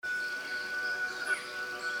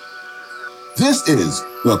This is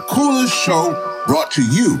The Coolest Show, brought to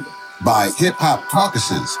you by Hip Hop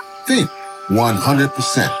Caucuses. Think 100%.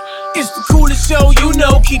 It's the coolest show you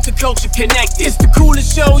know, keep the culture connected. It's the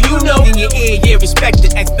coolest show you know, in your ear, yeah,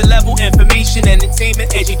 respected. Expert level information,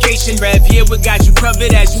 entertainment, education. Rev here, we got you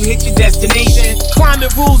covered as you hit your destination.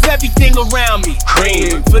 Climate rules everything around me.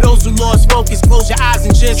 Cream. For those who lost focus, close your eyes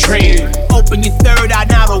and just dream. Open your third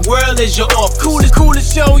eye, now the world is your off. Coolest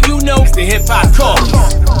show you know, it's the Hip Hop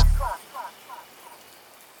Caucus.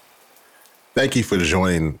 Thank you for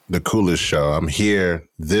joining The Coolest Show. I'm here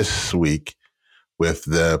this week with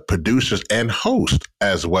the producers and host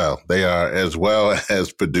as well. They are, as well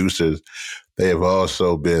as producers, they have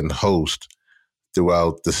also been hosts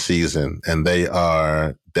throughout the season, and they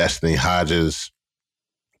are Destiny Hodges,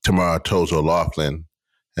 Tamara Tozo Laughlin,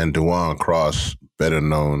 and Dewan Cross, better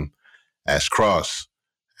known as Cross.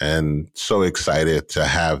 And so excited to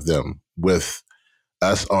have them with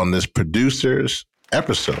us on this producers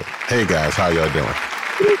episode. Hey guys, how y'all doing?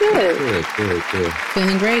 Pretty good. Good.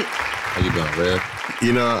 Feeling great. How you doing, Rev?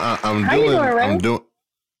 You know, I'm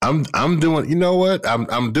doing. You know what?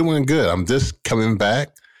 I'm doing good. I'm just coming back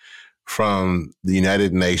from the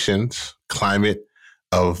United Nations Climate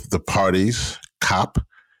of the Parties COP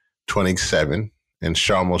 27 in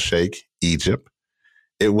Sharm el-Sheikh, Egypt.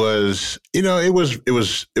 It was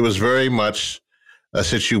very much a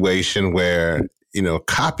situation where, you know,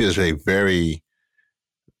 COP is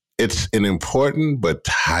it's an important but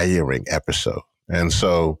tiring episode, and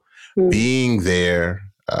so. Being there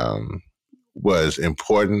was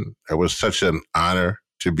important. It was such an honor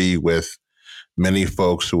to be with many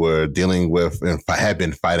folks who were dealing with and had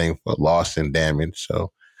been fighting for loss and damage.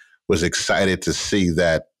 So was excited to see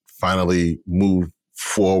that finally move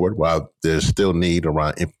forward while there's still need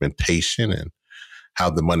around implementation and how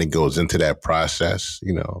the money goes into that process.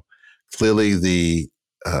 You know, clearly the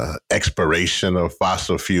expiration of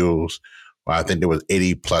fossil fuels. I think there was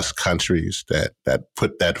 80 plus countries that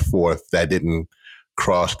put that forth that didn't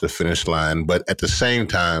cross the finish line. But at the same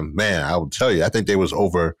time, man, I will tell you, I think I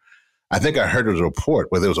heard there was a report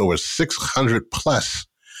where there was over 600 plus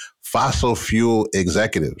fossil fuel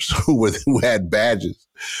executives who had badges.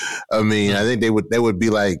 I mean, I think they would be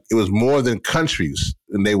like, it was more than countries,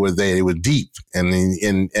 and they were there. They were deep, and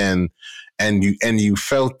you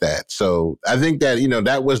felt that. So I think that, you know,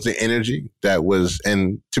 that was the energy that was,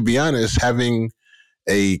 and to be honest, having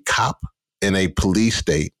a cop in a police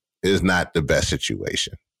state is not the best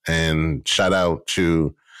situation. And shout out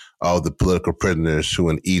to all the political prisoners who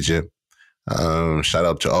in Egypt. Shout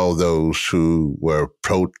out to all those who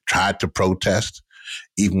tried to protest,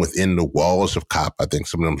 even within the walls of COP. I think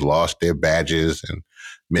some of them lost their badges and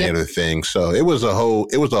many other things. So it was a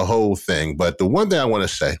whole thing. But the one thing I want to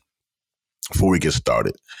say before we get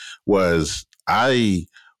started was I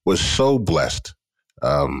was so blessed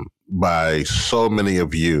by so many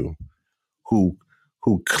of you who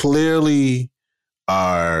clearly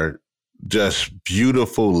are just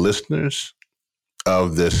beautiful listeners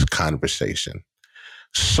of this conversation.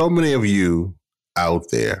 So many of you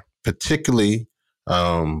out there, particularly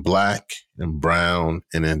Black and Brown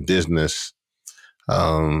and Indigenous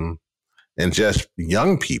and just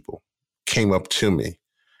young people, came up to me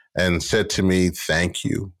and said to me, thank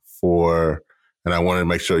you for, and I wanted to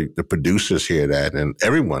make sure the producers hear that and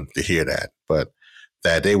everyone to hear that, but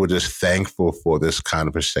that they were just thankful for this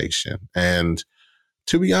conversation. And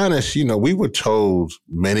to be honest, you know, we were told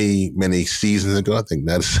many, many seasons ago, I think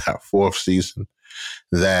that's our fourth season,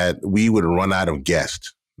 that we would run out of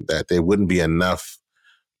guests, that there wouldn't be enough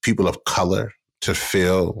people of color to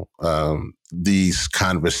fill these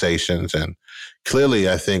conversations. And clearly,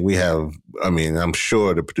 I think we have, I'm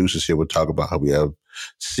sure the producers here will talk about how we have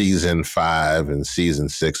season 5 and season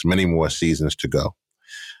 6, many more seasons to go.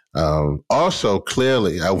 Also,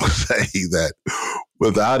 clearly, I will say that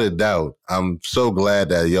without a doubt, I'm so glad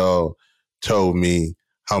that y'all told me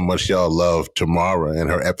how much y'all love Tamara and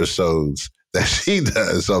her episodes that she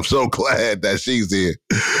does. So I'm so glad that she's here.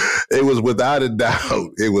 It was without a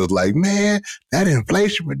doubt. It was like, man, that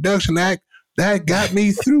Inflation Reduction Act, that got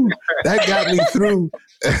me through. That got me through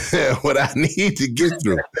what I need to get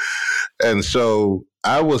through. And so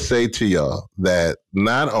I will say to y'all that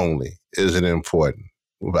not only is it important,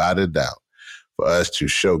 without a doubt, for us to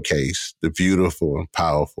showcase the beautiful and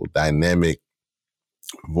powerful, dynamic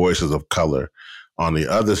voices of color on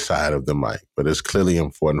the other side of the mic, but it's clearly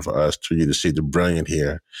important for us to see the brilliant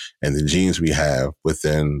here and the genes we have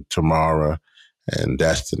within Tamara and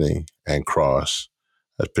Destiny and Cross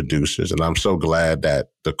as producers. And I'm so glad that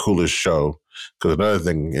The Coolest Show, because another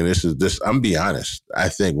thing, and I'm be honest, I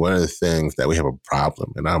think one of the things that we have a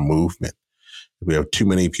problem in our movement We have too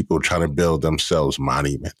many people trying to build themselves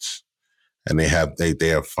monuments, and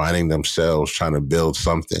they are finding themselves trying to build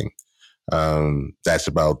something that's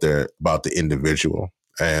about the individual.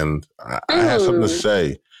 And I have something to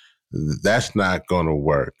say. That's not going to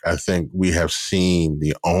work. I think we have seen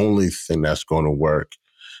the only thing that's going to work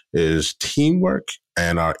is teamwork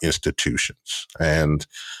and our institutions. And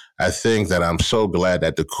I think that I'm so glad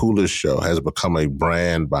that the Coolest Show has become a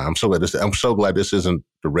brand. I'm so glad this isn't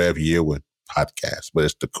the Rev Yearwood podcast, but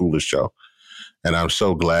it's the Coolest Show. And I'm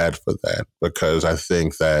so glad for that, because I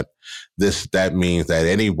think that that means that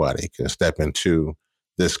anybody can step into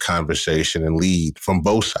this conversation and lead from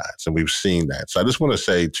both sides. And we've seen that. So I just want to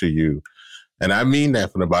say to you, and I mean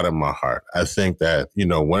that from the bottom of my heart, I think that,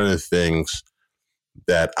 one of the things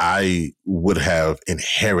that I would have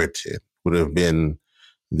inherited would have been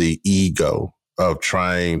the ego of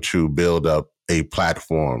trying to build up a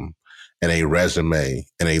platform and a resume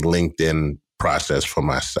and a LinkedIn process for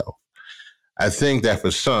myself. I think that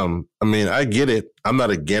for some, I get it. I'm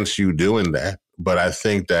not against you doing that, but I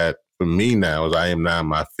think that for me now, as I am now in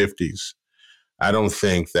my 50s, I don't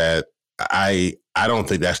think that I don't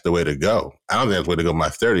think that's the way to go. I don't think that's the way to go in my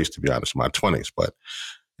 30s, to be honest, my 20s. But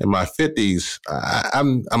in my 50s,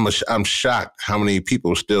 I'm shocked how many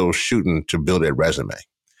people are still shooting to build their resume.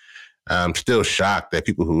 I'm still shocked that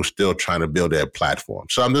people who are still trying to build their platform.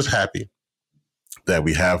 So I'm just happy that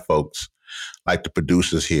we have folks like the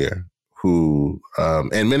producers here who,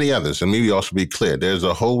 and many others. And maybe also be clear, there's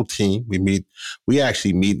a whole team. We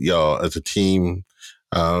actually meet y'all as a team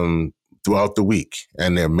throughout the week.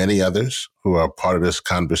 And there are many others who are part of this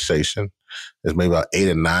conversation. There's maybe about 8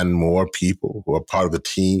 or 9 more people who are part of the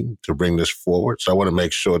team to bring this forward. So I want to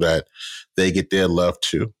make sure that they get their love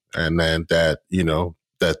too. And then that,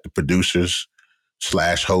 that the producers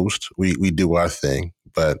 /host, we do our thing.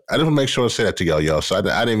 But I just want to make sure I say that to y'all. So I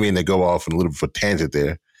didn't mean to go off on a little bit of a tangent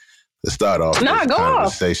there to start off this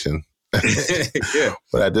conversation. Yeah.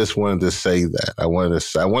 But I just wanted to say that. I want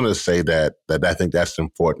to say that I think that's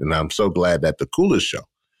important. And I'm so glad that the Coolest Show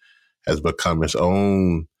has become its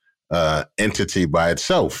own entity by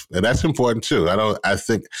itself. And that's important too. I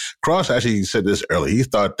think Cross actually said this earlier. He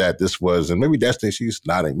thought that this was, and maybe Destiny, she's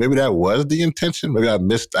nodding, maybe that was the intention. Maybe I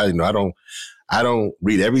missed, I don't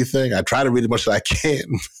read everything. I try to read as much as I can.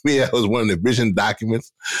 That was one of the vision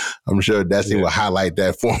documents. I'm sure Destiny will highlight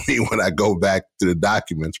that for me when I go back to the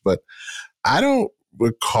documents. But I don't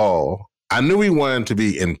recall, I knew we wanted to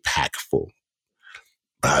be impactful.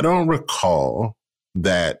 I don't recall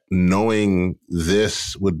that knowing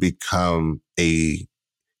this would become a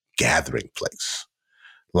gathering place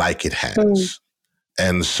like it has.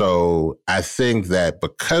 And so I think that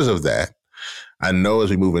because of that, I know as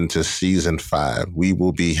we move into season 5, we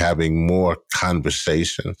will be having more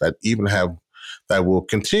conversations that will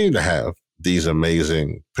continue to have these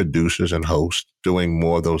amazing producers and hosts doing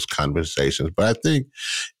more of those conversations. But I think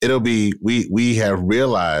it'll be, we have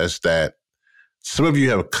realized that some of you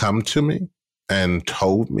have come to me and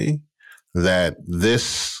told me that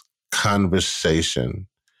this conversation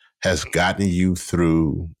has gotten you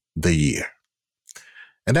through the year.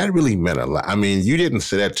 And that really meant a lot. You didn't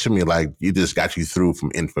say that to me like you just got you through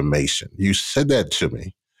from information. You said that to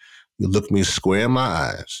me. You looked me square in my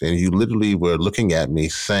eyes, and you literally were looking at me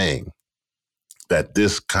saying that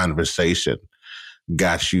this conversation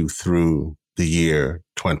got you through the year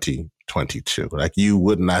 2022. Like you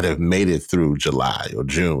would not have made it through July or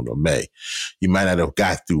June or May. You might not have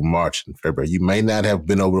got through March and February. You may not have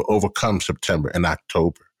been able to overcome September and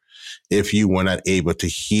October if you were not able to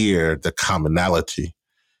hear the commonality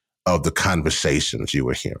of the conversations you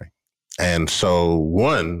were hearing. And so,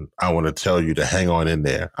 one, I want to tell you to hang on in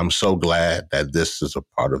there. I'm so glad that this is a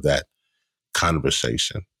part of that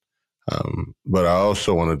conversation. But I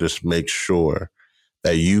also want to just make sure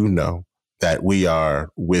that you know that we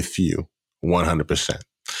are with you 100%.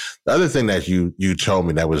 The other thing that you told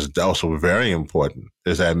me that was also very important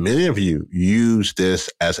is that many of you use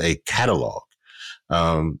this as a catalog.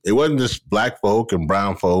 It wasn't just Black folk and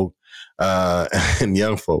brown folk and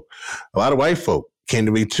young folk. A lot of white folk came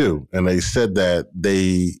to me too, and they said that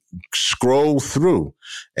they scroll through,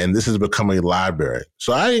 and this has become a library.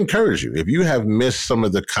 So I encourage you, if you have missed some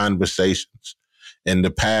of the conversations in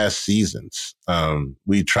the past seasons,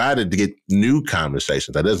 we try to get new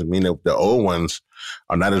conversations. That doesn't mean that the old ones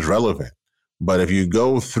are not as relevant. But if you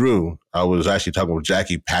go through, I was actually talking with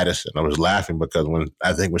Jackie Patterson. I was laughing because when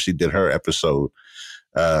she did her episode,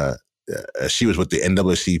 she was with the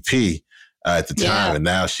NAACP at the time, and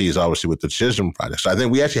now she's obviously with the Chisholm Project. So I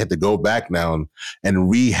think we actually had to go back now and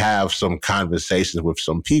re-have some conversations with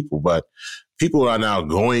some people. But people are now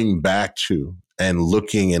going back to and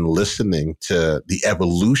looking and listening to the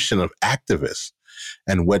evolution of activists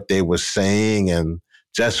and what they were saying and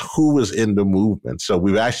just who was in the movement. So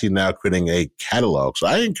we're actually now creating a catalog. So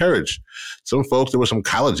I encourage some folks, there were some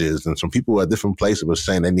colleges and some people at different places were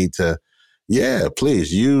saying they need to,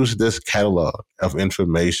 please use this catalog of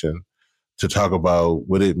information to talk about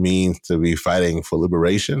what it means to be fighting for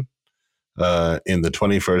liberation in the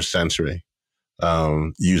 21st century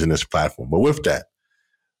using this platform. But with that,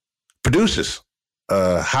 producers,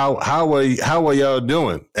 how are y'all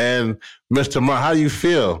doing? And Mr. Mark, how do you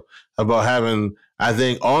feel about having, I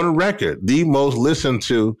think, on record, the most listened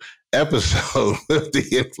to episode of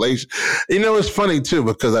the inflation? You know, it's funny too,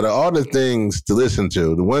 because out of all the things to listen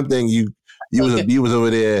to, the one thing you was over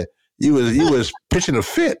there, you was pitching a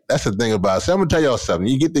fit. That's the thing about it. So I'm gonna tell y'all something.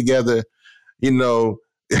 You get together, you know,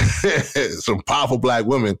 some powerful Black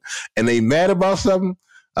women, and they mad about something.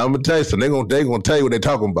 I'm gonna tell you something. They're gonna tell you what they're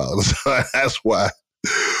talking about. So that's why.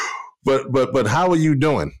 But how are you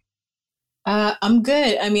doing? I'm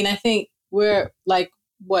good. I mean, I think we're like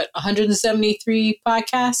 173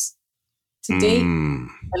 podcasts to date, and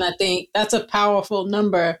I think that's a powerful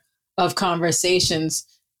number of conversations.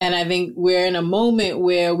 And I think we're in a moment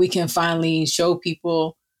where we can finally show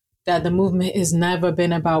people that the movement has never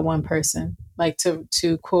been about one person. Like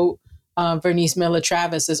to quote Vernice Miller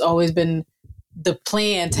Travis, has always been the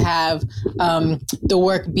plan to have the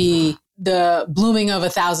work be the blooming of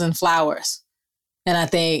 1,000 flowers. And I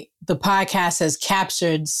think the podcast has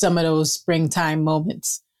captured some of those springtime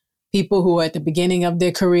moments. People who are at the beginning of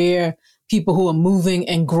their career, people who are moving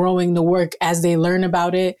and growing the work as they learn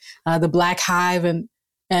about it. The Black Hive and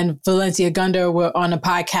Valencia Gunda were on a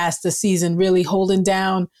podcast this season, really holding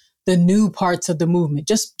down the new parts of the movement.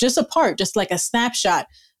 Just a part, just like a snapshot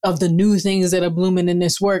of the new things that are blooming in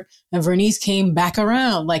this work. And Vernice came back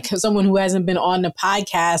around, like someone who hasn't been on the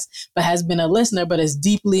podcast, but has been a listener, but is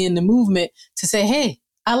deeply in the movement, to say, hey,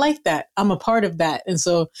 I like that. I'm a part of that. And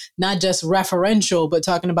so not just referential, but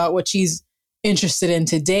talking about what she's interested in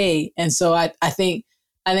today. And so I think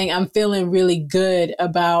I'm feeling really good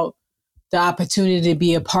about the opportunity to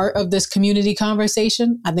be a part of this community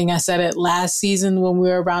conversation. I think I said it last season when we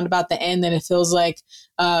were around about the end, that it feels like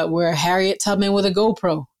we're Harriet Tubman with a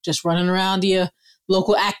GoPro, just running around your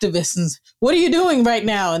local activists and, what are you doing right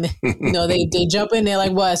now? And you know, they jump in there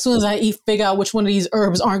like, well, as soon as I figure out which one of these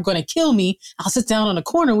herbs aren't going to kill me, I'll sit down on a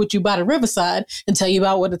corner with you by the riverside and tell you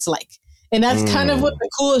about what it's like. And that's kind of what the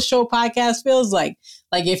Coolest Show podcast feels like.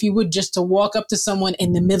 Like if you would just to walk up to someone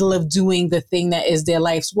in the middle of doing the thing that is their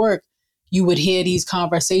life's work, you would hear these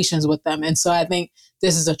conversations with them. And so I think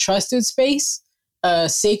this is a trusted space, a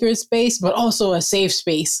sacred space, but also a safe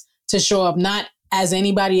space to show up not as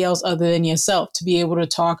anybody else other than yourself, to be able to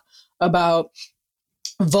talk about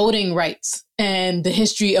voting rights and the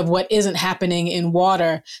history of what isn't happening in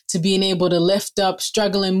water, to being able to lift up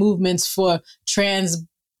struggling movements for trans,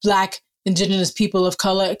 Black, Indigenous people of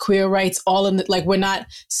color, queer rights, all in like we're not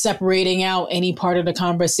separating out any part of the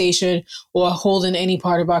conversation or holding any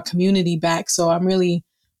part of our community back. So I'm really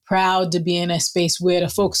proud to be in a space where the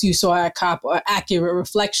folks you saw at COP are accurate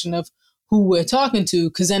reflection of who we're talking to,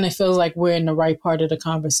 because then it feels like we're in the right part of the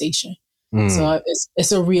conversation. So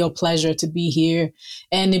it's a real pleasure to be here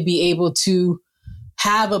and to be able to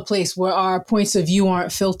have a place where our points of view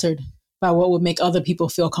aren't filtered by what would make other people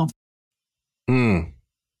feel comfortable.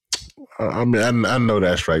 I mean, I know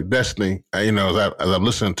that's right. Destiny, you know, as I'm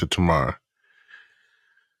listening to Tamara,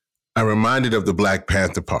 I'm reminded of the Black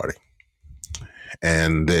Panther Party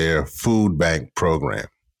and their food bank program.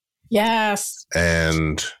 Yes.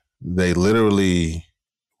 And they literally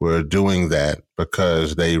were doing that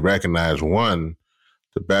because they recognized, one,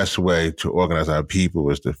 the best way to organize our people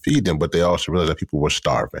was to feed them, but they also realized that people were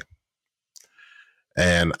starving.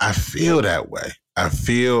 And I feel that way. I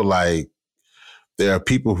feel like there are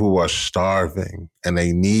people who are starving and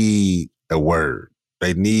they need a word.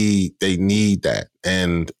 They need that.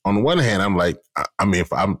 And on one hand, I'm like, I mean,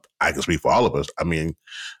 I can speak for all of us. I mean,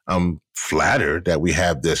 I'm flattered that we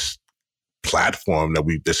have this platform,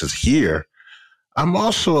 that this is here. I'm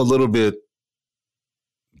also a little bit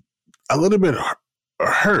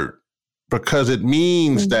hurt because it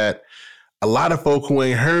means that a lot of folk who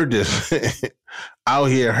ain't heard this out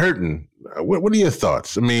here hurting. What are your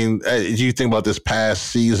thoughts? I mean, you think about this past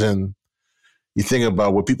season, you think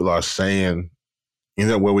about what people are saying, you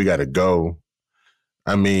know, where we got to go.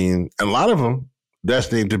 I mean, a lot of them,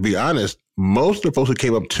 Destiny, to be honest, most of the folks who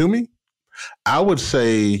came up to me, I would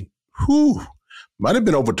say, might have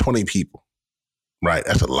been over 20 people. Right?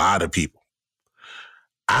 That's a lot of people.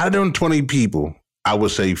 Out of them 20 people, I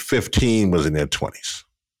would say 15 was in their 20s.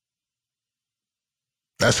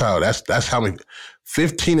 That's how many,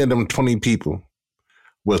 15 of them 20 people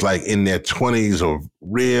was like in their 20s or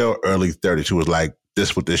real early 30s who was like,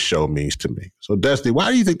 this what this show means to me. So Destiny,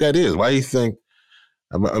 why do you think that is? Why do you think,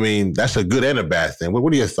 I mean, that's a good and a bad thing.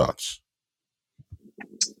 What are your thoughts?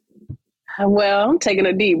 Well, I'm taking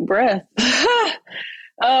a deep breath.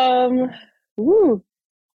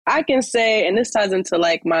 I can say, and this ties into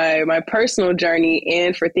like my personal journey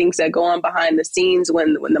and for things that go on behind the scenes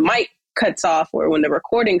when the mic cuts off or when the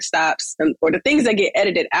recording stops or the things that get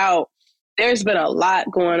edited out, there's been a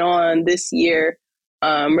lot going on this year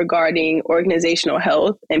regarding organizational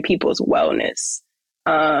health and people's wellness.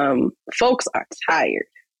 Folks are tired,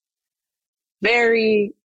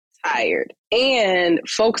 very tired, and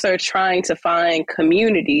folks are trying to find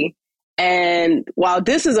community. And while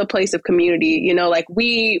this is a place of community, you know, like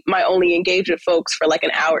we might only engage with folks for like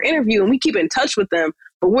an hour interview and we keep in touch with them,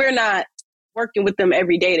 but we're not working with them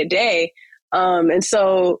every day to day. And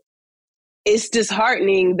so it's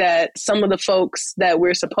disheartening that some of the folks that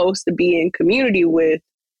we're supposed to be in community with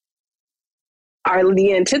are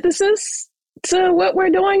the antithesis to what we're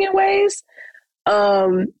doing in ways.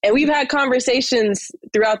 And we've had conversations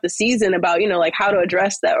throughout the season about, you know, like how to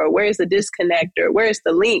address that, or where's the disconnect, or where's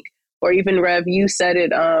the link, or even Rev, you said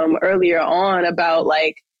it earlier on about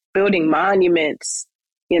like building monuments,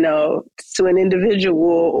 you know, to an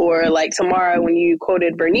individual, or like tomorrow when you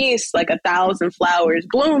quoted Bernice, like 1,000 flowers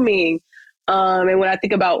blooming. And when I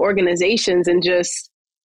think about organizations and just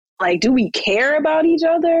like, do we care about each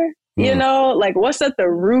other? You know, like what's at the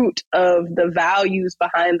root of the values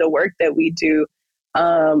behind the work that we do?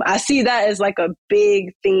 I see that as like a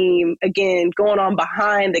big theme, again, going on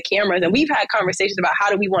behind the cameras. And we've had conversations about how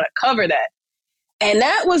do we want to cover that? And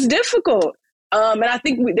that was difficult. And I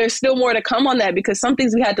think there's still more to come on that, because some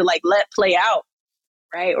things we had to like let play out,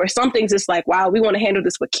 right? Or some things it's like, wow, we want to handle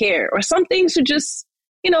this with care. Or some things should just,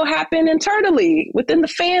 you know, happen internally within the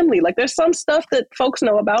family. Like there's some stuff that folks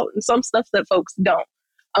know about and some stuff that folks don't.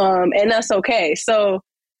 And that's okay. So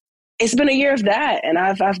it's been a year of that. And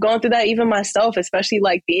I've gone through that even myself, especially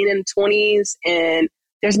like being in 20s. And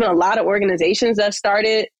there's been a lot of organizations that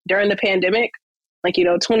started during the pandemic. Like, you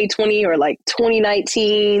know, 2020 or like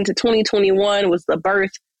 2019 to 2021 was the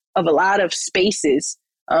birth of a lot of spaces,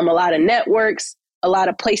 a lot of networks, a lot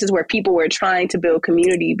of places where people were trying to build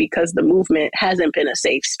community because the movement hasn't been a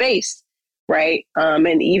safe space, right?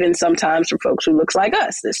 And even sometimes for folks who looks like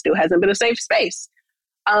us, this still hasn't been a safe space.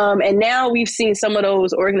 And now we've seen some of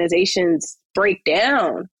those organizations break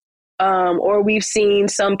down, or we've seen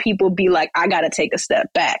some people be like, I got to take a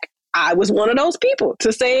step back. I was one of those people,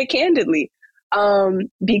 to say it candidly,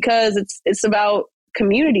 because it's about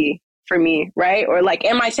community for me, right? Or like,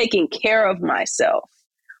 am I taking care of myself?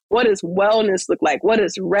 What does wellness look like? What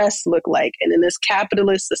does rest look like? And in this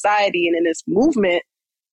capitalist society and in this movement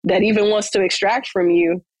that even wants to extract from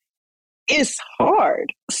you, it's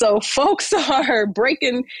hard. So folks are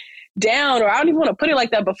breaking down, or I don't even want to put it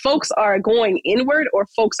like that, but folks are going inward, or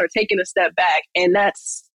folks are taking a step back. And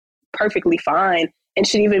that's perfectly fine and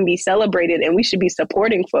should even be celebrated. And we should be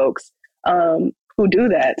supporting folks who do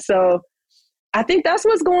that. So I think that's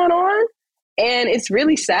what's going on. And it's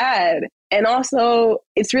really sad. And also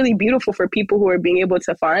it's really beautiful for people who are being able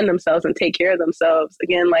to find themselves and take care of themselves.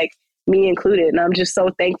 Again, like me included. And I'm just so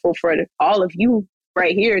thankful for all of you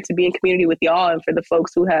right here to be in community with y'all, and for the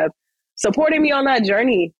folks who have supported me on that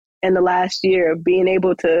journey in the last year of being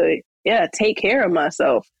able to, take care of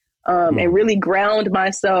myself and really ground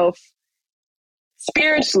myself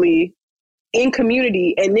spiritually in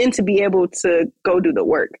community, and then to be able to go do the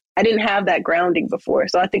work. I didn't have that grounding before.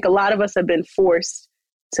 So I think a lot of us have been forced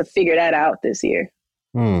to figure that out this year.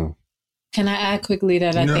 Can I add quickly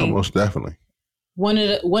that I think most definitely. One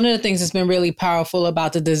of the things that's been really powerful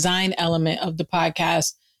about the design element of the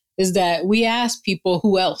podcast is that we ask people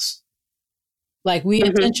who else. Like we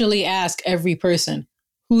intentionally ask every person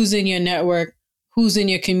who's in your network, who's in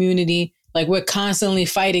your community. Like we're constantly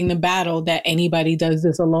fighting the battle that anybody does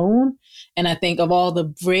this alone. And I think of all the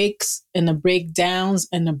breaks and the breakdowns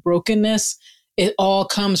and the brokenness, it all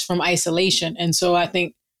comes from isolation. And so I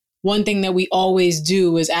think one thing that we always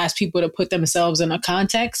do is ask people to put themselves in a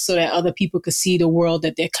context so that other people could see the world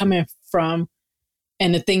that they're coming from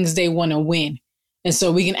and the things they want to win. And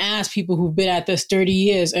so we can ask people who've been at this 30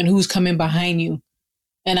 years and who's coming behind you.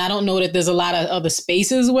 And I don't know that there's a lot of other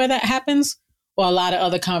spaces where that happens, or a lot of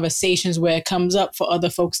other conversations where it comes up for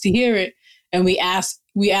other folks to hear it. And we ask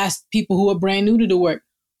people who are brand new to the work,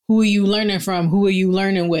 who are you learning from? Who are you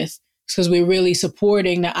learning with? Because we're really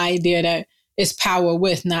supporting the idea that it's power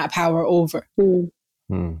with, not power over.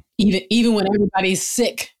 Even when everybody's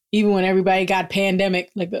sick, even when everybody got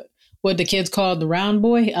pandemic, like what the kids call the round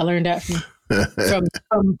boy. I learned that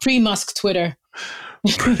from pre-Musk Twitter.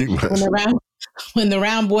 when the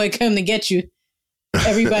round boy come to get you,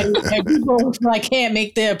 people like can't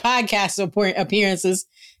make their podcast appearances,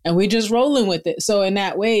 and we're just rolling with it. So in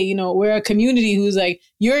that way, you know, we're a community who's like,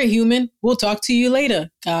 you're a human. We'll talk to you later,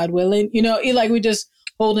 God willing. You know, like we just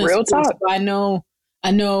holding real talk. So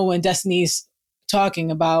I know when Destiny's talking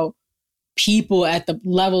about people at the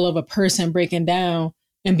level of a person breaking down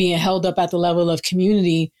and being held up at the level of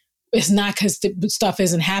community, it's not because stuff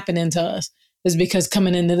isn't happening to us. It's because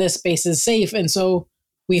coming into this space is safe. And so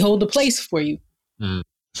we hold the place for you. Mm.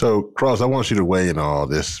 So, Cross, I want you to weigh in on all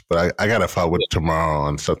this, but I got to follow with Tamara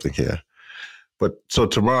on something here. But so,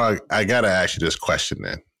 Tamara, I got to ask you this question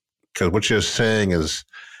then, because what you're saying is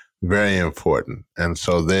very important. And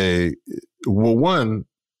so one,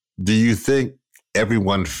 do you think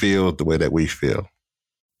everyone feels the way that we feel?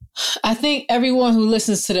 I think everyone who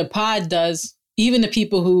listens to the pod does, even the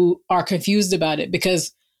people who are confused about it,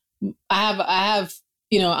 because I have,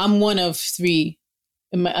 you know, I'm one of three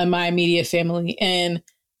in my immediate family. And,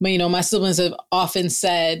 you know, my siblings have often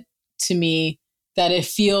said to me that it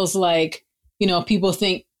feels like, you know, people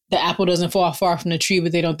think the apple doesn't fall far from the tree,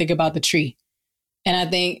 but they don't think about the tree. And I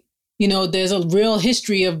think, you know, there's a real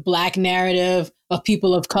history of Black narrative of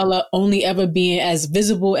people of color only ever being as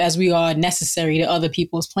visible as we are necessary to other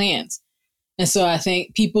people's plans. And so I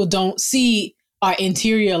think people don't see our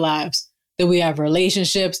interior lives, that we have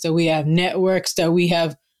relationships, that we have networks, that we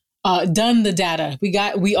have done the data.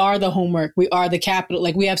 We are the homework. We are the capital.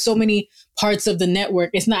 Like we have so many parts of the network.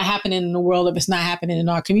 It's not happening in the world if it's not happening in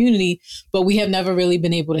our community, but we have never really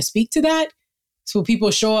been able to speak to that. So people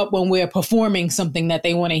show up when we're performing something that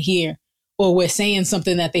they want to hear, or we're saying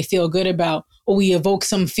something that they feel good about, or we evoke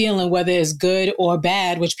some feeling, whether it's good or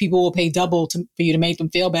bad, which people will pay double for you to make them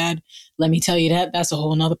feel bad. Let me tell you that's a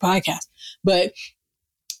whole nother podcast. But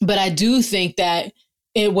I do think that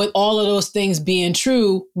with all of those things being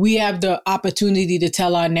true, we have the opportunity to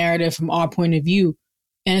tell our narrative from our point of view.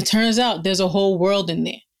 And it turns out there's a whole world in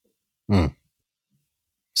there. Mm.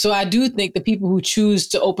 So I do think the people who choose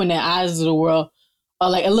to open their eyes to the world are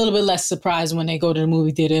like a little bit less surprised when they go to the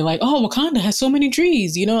movie theater. They're like, oh, Wakanda has so many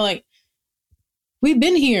trees, you know, like we've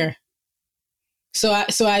been here. So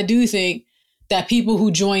I do think that people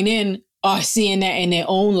who join in are seeing that in their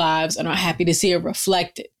own lives and are happy to see it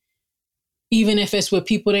reflected, even if it's with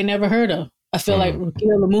people they never heard of. I feel like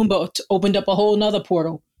Rukia Lumumba opened up a whole nother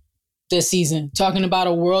portal this season, talking about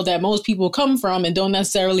a world that most people come from and don't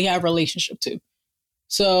necessarily have a relationship to.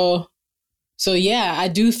 So yeah, I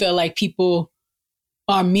do feel like people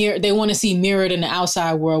are they want to see mirrored in the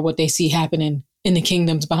outside world what they see happening in the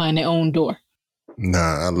kingdoms behind their own door.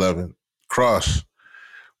 Nah, I love it. Cross,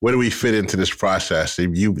 where do we fit into this process?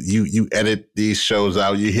 You edit these shows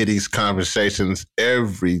out, you hear these conversations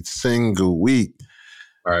every single week.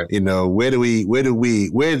 All right. You know, where's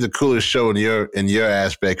the coolest show in your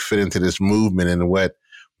aspect fit into this movement and what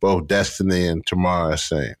both Destiny and Tamara are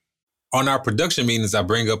saying? On our production meetings, I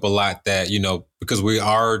bring up a lot that, you know, because we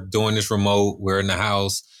are doing this remote, we're in the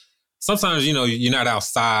house. Sometimes, you know, you're not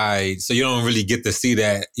outside, so you don't really get to see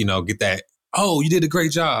that, you know, get that, oh, you did a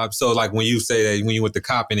great job. So like when you say that, when you went to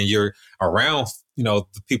COP and you're around, you know,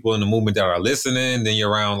 the people in the movement that are listening, then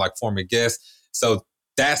you're around like former guests. So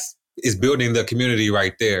is building the community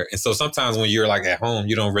right there. And so sometimes when you're like at home,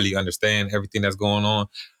 you don't really understand everything that's going on.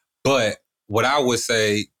 But what I would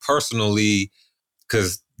say personally,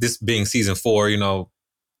 because this being season 4, you know,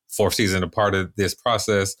 4th season, a part of this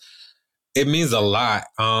process, it means a lot.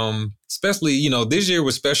 Especially, you know, this year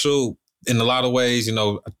was special in a lot of ways. You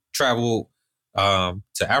know, I traveled to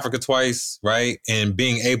Africa twice, right? And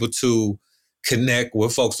being able to connect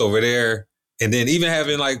with folks over there. And then even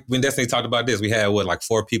having, like, when Destiny talked about this, we had,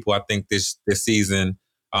 4 people, I think, this season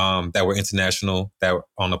that were international, that were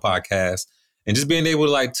on the podcast. And just being able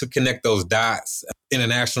to connect those dots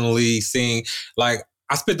internationally, seeing, like,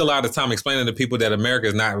 I spent a lot of time explaining to people that America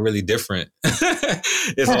is not really different.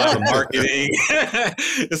 It's a lot of marketing.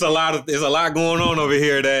 It's a lot going on over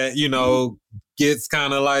here that, you know, gets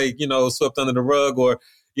kind of like, you know, swept under the rug, or,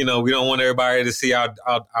 you know, we don't want everybody to see our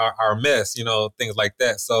mess, you know, things like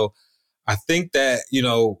that. So I think that, you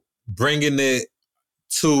know, bringing it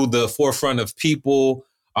to the forefront of people,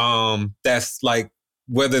 that's like,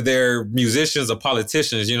 whether they're musicians or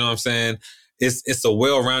politicians, you know what I'm saying? It's a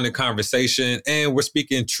well-rounded conversation, and we're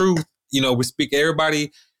speaking truth. You know,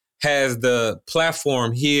 everybody has the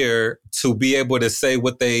platform here to be able to say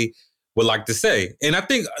what they would like to say. And I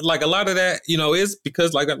think like a lot of that, you know, is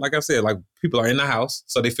because like I said, like people are in the house,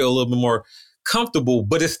 so they feel a little bit more comfortable,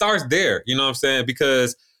 but it starts there, you know what I'm saying?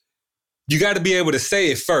 Because you got to be able to say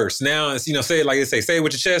it first. Now, it's, say it like they say it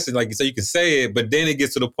with your chest, and like so you can say it. But then it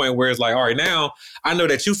gets to the point where it's like, all right, now I know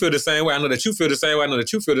that you feel the same way. I know that you feel the same way. I know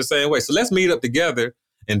that you feel the same way. So let's meet up together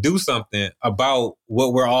and do something about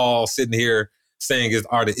what we're all sitting here saying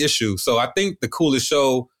are the issues. So I think the coolest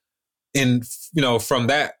show from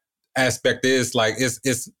that aspect is like,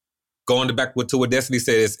 it's going back to what Destiny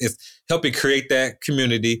said, it's helping create that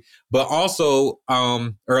community. But also,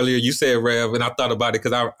 earlier you said, Rev, and I thought about it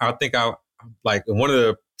because I think like in one of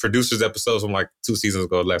the producers episodes from like 2 seasons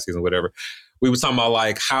ago, last season, whatever, we were talking about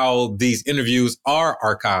like how these interviews are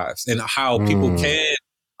archives and how people can,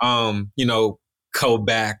 go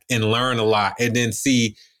back and learn a lot and then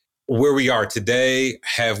see where we are today.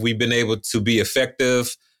 Have we been able to be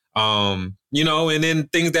effective? And then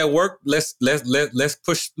things that work, let's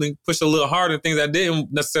push a little harder. Things that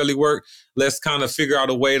didn't necessarily work, let's kind of figure out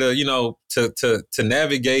a way to, to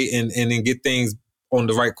navigate and then get things on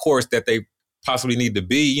the right course that they possibly need to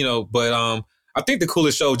be, But I think the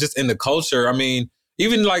coolest show just in the culture. I mean,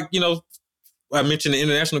 even like, I mentioned the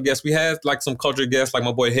international guests. We had like some culture guests, like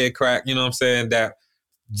my boy Head Crack, you know what I'm saying, that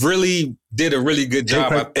really did a really good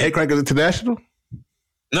job. Head Crack is international?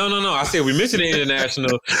 No. I said we mentioned the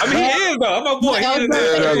international. I mean, he is though. I'm my boy.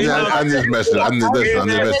 I'm just messing. I'm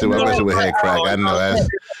messing with Head Crack. I know.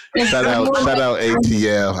 Shout out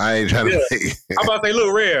ATL. I ain't trying to make. I'm about to say,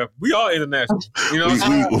 look, Rev, we are international.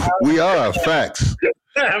 We are facts.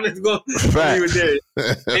 I'm just going facts.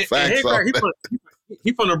 Facts.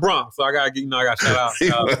 He from the Bronx, so I gotta shout out.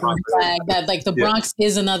 The Bronx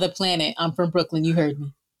is another planet. I'm from Brooklyn. You heard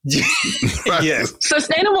me. Yes.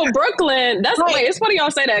 Sustainable Brooklyn. That's right. It's funny y'all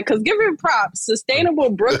say that because give it props. Sustainable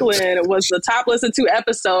Brooklyn was the top listened to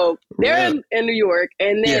episode. They're in New York,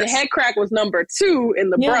 and then Head Crack was number 2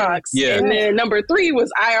 in the Bronx, and then number 3 was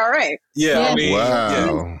IRA. Yeah, I mean,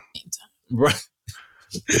 wow. Right.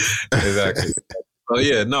 Exactly. So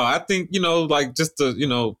I think like just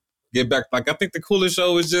to get back, like I think the coolest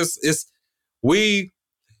show is just when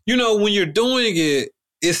you're doing it.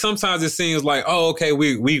 Sometimes it seems like, oh, okay,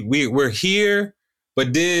 we're here,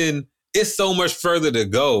 but then it's so much further to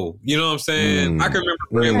go. You know what I'm saying? I can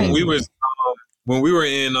remember when we were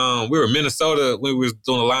in Minnesota, when we was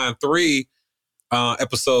doing a Line 3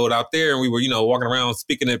 episode out there, and we were walking around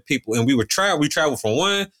speaking to people, and we traveled from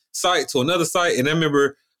one site to another site, and I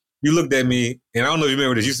remember you looked at me, and I don't know if you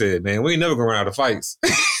remember this. You said, "Man, we ain't never gonna run out of fights."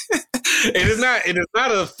 And it's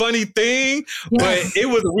not a funny thing, but it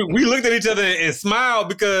was. We looked at each other and smiled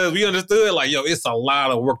because we understood, like, yo, it's a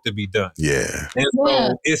lot of work to be done. Yeah, and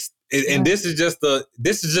so and this is just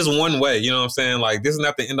one way. You know what I'm saying? Like, this is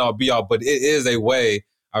not the end all be all, but it is a way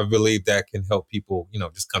I believe that can help people,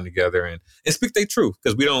 just come together and speak their truth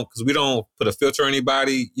because we don't put a filter on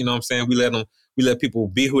anybody. You know what I'm saying? We let people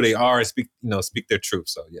be who they are and speak their truth.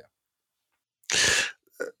 So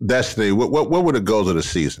Destiny, what were the goals of the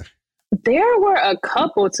season? There were a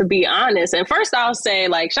couple, to be honest. And first I'll say,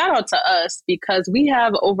 like, shout out to us because we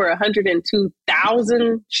have over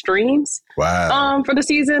 102,000 streams. Wow. For the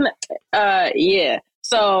season.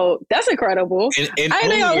 So that's incredible. And I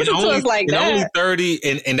didn't listen to us like that. Only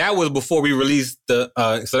 30, and that was before we released so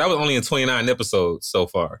that was only in 29 episodes so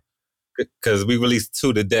far. Because we released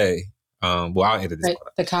 2 today. I'll edit this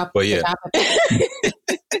part. The cop. But yeah.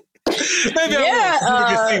 Maybe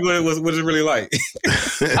I can see what it really like.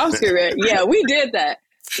 I'm scared. Yeah, we did that.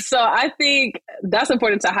 So I think that's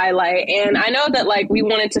important to highlight. And I know that like we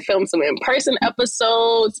wanted to film some in-person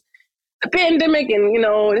episodes. The pandemic and, we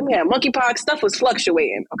had monkeypox, stuff was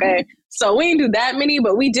fluctuating. Okay. So we didn't do that many,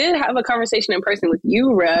 but we did have a conversation in person with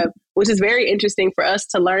you, Rev, which is very interesting for us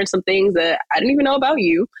to learn some things that I didn't even know about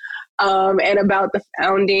you. And about the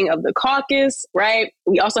founding of the caucus, right?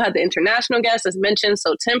 We also had the international guests, as mentioned.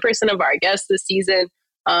 So 10% of our guests this season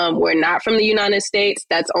were not from the United States.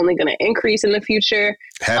 That's only going to increase in the future.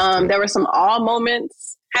 There were some all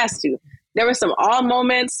moments. There were some all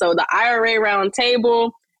moments. So the IRA round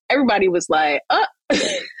table, everybody was like,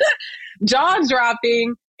 jaw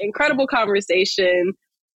dropping, incredible conversation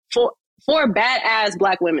for badass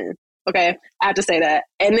Black women. Okay, I have to say that.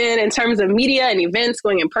 And then in terms of media and events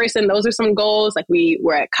going in person, those are some goals. Like we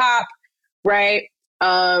were at COP, right?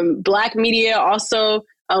 Black media also.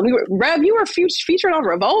 Rev, you were featured on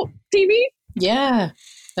Revolt TV? Yeah,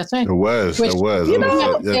 that's right. It was. We did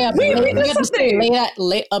something.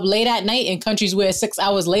 Late at night in countries where it's 6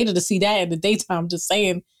 hours later to see that in the daytime. Just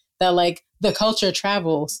saying that like the culture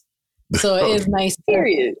travels. So it is nice.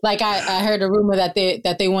 Period. Like I heard a rumor that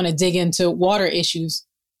they want to dig into water issues.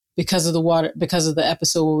 Because of the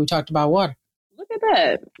episode where we talked about water. Look at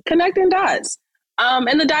that. Connecting dots.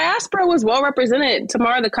 And the diaspora was well represented.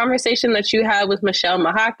 Tamara, the conversation that you had with Michelle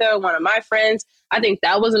Mahaka, one of my friends, I think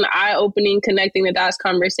that was an eye-opening connecting the dots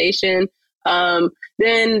conversation.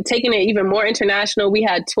 Then taking it even more international, we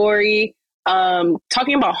had Tori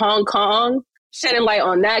talking about Hong Kong, shedding light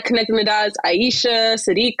on that, connecting the dots. Aisha,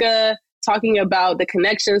 Sadiqa, talking about the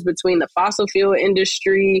connections between the fossil fuel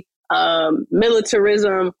industry,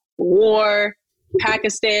 militarism, war,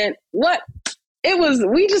 Pakistan.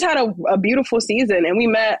 We just had a beautiful season, and we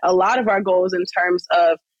met a lot of our goals in terms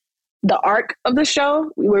of the arc of the show.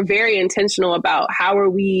 We were very intentional about how are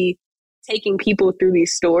we taking people through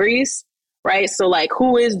these stories, right? So like,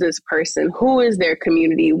 who is this person? Who is their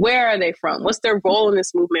community? Where are they from? What's their role in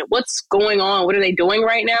this movement? What's going on? What are they doing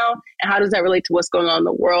right now? And how does that relate to what's going on in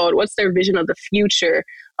the world? What's their vision of the future?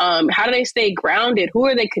 How do they stay grounded? Who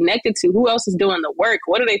are they connected to? Who else is doing the work?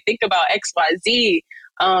 What do they think about XYZ?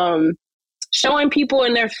 Showing people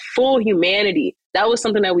in their full humanity. That was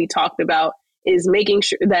something that we talked about, is making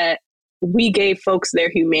sure that we gave folks their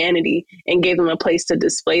humanity and gave them a place to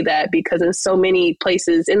display that, because in so many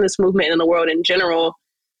places in this movement and in the world in general,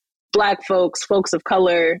 Black folks, folks of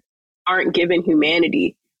color aren't given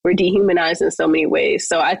humanity. We're dehumanized in so many ways.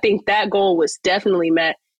 So I think that goal was definitely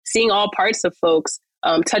met, seeing all parts of folks,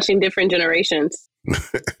 touching different generations.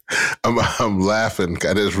 I'm laughing.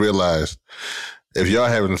 I just realized, if y'all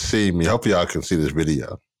haven't seen me, hope y'all can see this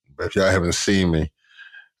video, but if y'all haven't seen me,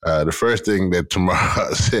 the first thing that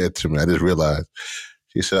Tamara said to me, I just realized,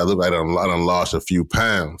 she said, I look like I done lost a few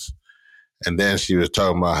pounds. And then she was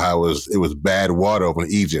talking about how it was bad water over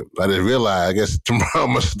in Egypt. I just realized, I guess Tamara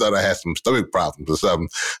must have thought I had some stomach problems or something.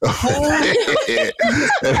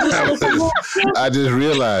 I just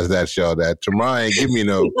realized that, y'all, that Tamara ain't give me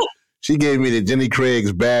she gave me the Jenny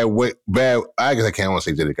Craig's bad, I guess I can't want to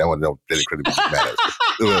say Jenny, I want to know Jenny Craig to be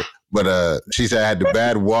bad. But she said I had the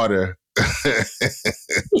bad water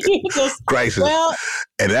crisis. Well,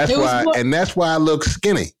 and that's why I look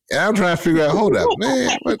skinny. And I'm trying to figure out, hold up,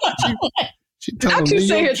 man. She Not you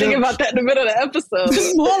sit here thinking about that in the middle of the episode.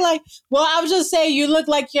 It's more like, well, I was just saying, you look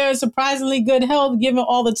like you're in surprisingly good health given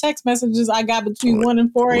all the text messages I got between 1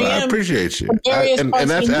 and 4 a.m. Well, I appreciate you. And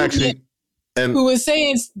that's actually... who was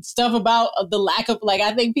saying stuff about the lack of, like,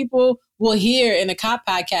 I think people will hear in the cop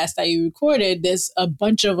podcast that you recorded, there's a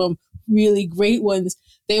bunch of them, really great ones.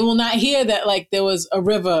 They will not hear that, like, there was a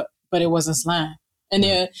river, but it wasn't slime. And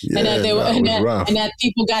that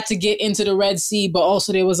people got to get into the Red Sea, but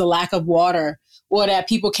also there was a lack of water, or that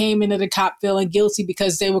people came into the cop feeling guilty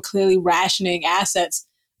because they were clearly rationing assets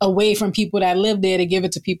away from people that lived there to give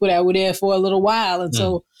it to people that were there for a little while. And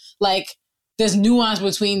so, like, there's nuance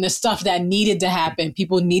between the stuff that needed to happen.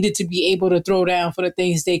 People needed to be able to throw down for the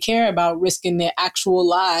things they care about, risking their actual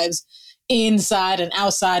lives inside and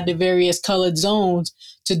outside the various colored zones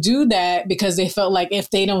to do that, because they felt like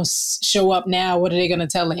if they don't show up now, what are they going to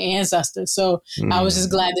tell their ancestors? So I was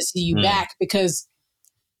just glad to see you back, because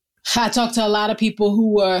I talked to a lot of people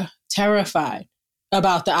who were terrified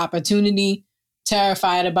about the opportunity,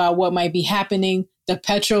 terrified about what might be happening. The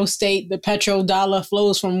petro-state, the petrodollar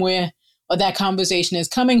flows from where that conversation is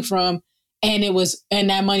coming from. And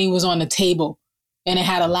that money was on the table, and it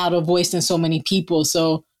had a louder voice than so many people.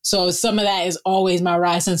 So some of that is always my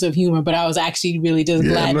wry sense of humor, but I was actually really just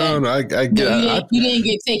glad that you didn't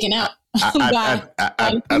get taken out. I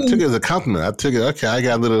took it as a compliment. I took it, okay, I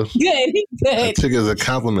got a little... Good. I took it as a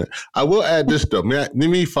compliment. I will add this, though. Let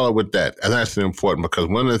me follow with that. And that's important, because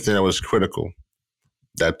one of the things that was critical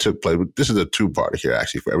that took place, this is a two-parter here,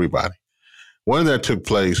 actually, for everybody. One that took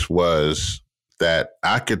place was that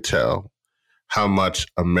I could tell how much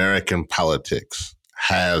American politics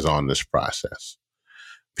has on this process.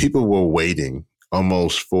 People were waiting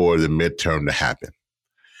almost for the midterm to happen.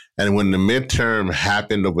 And when the midterm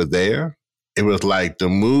happened over there, it was like the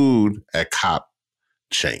mood at COP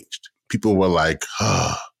changed. People were like,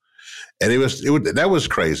 oh. And that was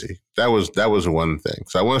crazy. That was one thing.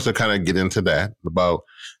 So I wanted to kind of get into that, about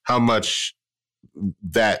how much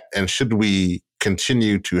that, and should we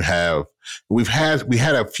continue to have, we had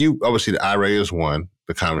a few, obviously the IRA is one,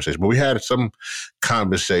 the conversation, but we had some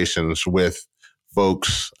conversations with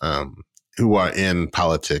folks who are in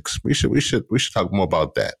politics. We should talk more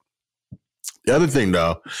about that. The other thing,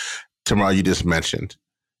 though, Tamara, you just mentioned,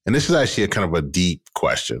 and this is actually a kind of a deep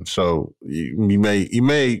question. So you may,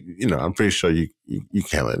 I'm pretty sure you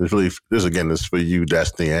can. It's really, this is for you,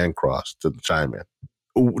 Destiny and Cross, to chime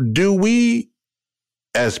in. Do we,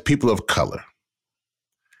 as people of color,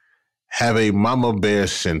 have a mama bear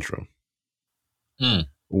syndrome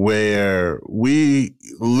where we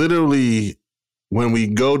literally, when we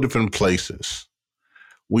go different places,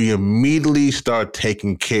 we immediately start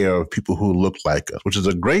taking care of people who look like us, which is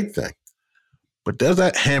a great thing. But does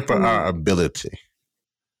that hamper our ability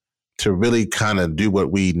to really kind of do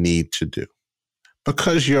what we need to do?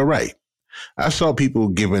 Because you're right. I saw people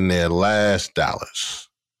giving their last dollars,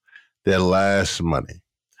 their last money.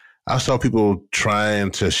 I saw people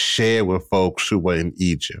trying to share with folks who were in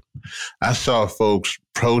Egypt. I saw folks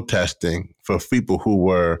protesting for people who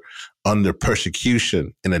were under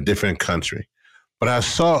persecution in a different country. But I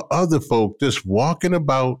saw other folk just walking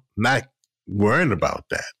about, not worrying about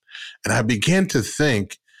that. And I began to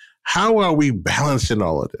think, how are we balancing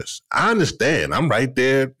all of this? I understand. I'm right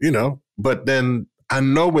there, but then I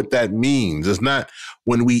know what that means. It's not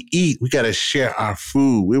when we eat, we got to share our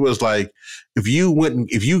food. It was like, if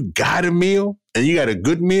you got a meal and you got a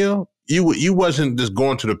good meal, you wasn't just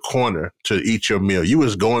going to the corner to eat your meal. You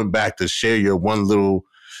was going back to share your one little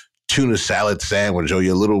tuna salad sandwich or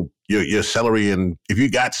your celery. And if you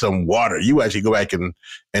got some water, you actually go back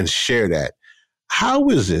and share that. How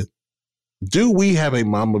is it? Do we have a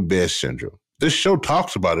mama bear syndrome? This show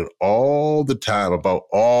talks about it all the time, about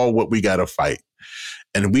all what we got to fight.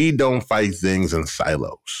 And we don't fight things in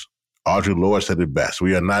silos. Audre Lorde said it best.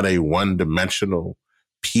 We are not a one-dimensional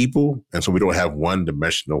people, and so we don't have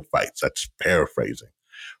one-dimensional fights. That's paraphrasing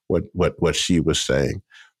what she was saying.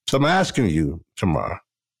 So I'm asking you, Tamar,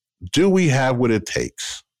 do we have what it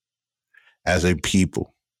takes as a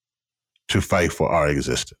people to fight for our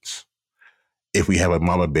existence if we have a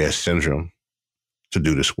mama bear syndrome to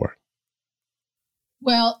do this work?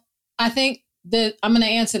 Well, I think that I'm going to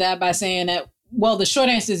answer that by saying that, well, the short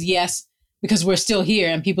answer is yes, because we're still here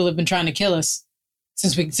and people have been trying to kill us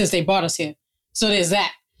since they brought us here. So there's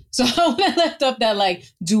that. So I want to lift up that,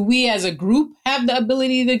 do we as a group have the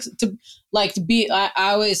ability to be, I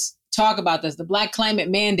always talk about this, the Black Climate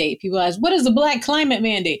Mandate. People ask, what is the Black Climate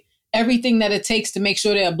Mandate? Everything that it takes to make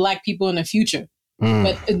sure there are Black people in the future.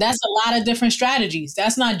 But that's a lot of different strategies.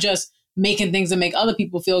 That's not just making things that make other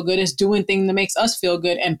people feel good. It's doing things that makes us feel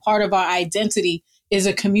good. And part of our identity is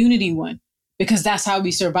a community one, because that's how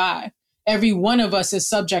we survive. Every one of us is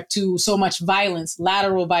subject to so much violence,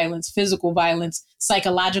 lateral violence, physical violence,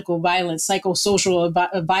 psychological violence, psychosocial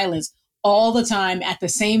violence, all the time. At the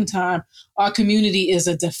same time, our community is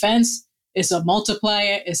a defense, it's a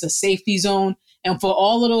multiplier, it's a safety zone. And for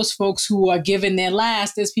all of those folks who are giving their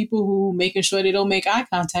last, there's people who making sure they don't make eye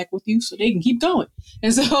contact with you so they can keep going.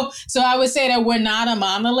 And so I would say that we're not a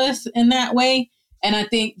monolith in that way. And I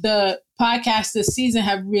think the podcasts this season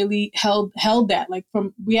have really held that.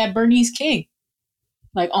 We had Bernice King,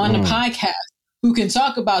 on the podcast, who can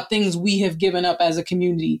talk about things we have given up as a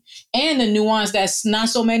community and the nuance that's not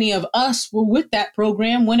so many of us were with that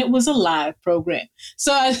program when it was a live program.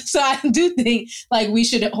 So I do think we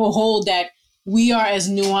should hold that we are as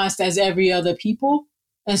nuanced as every other people.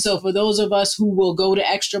 And so for those of us who will go the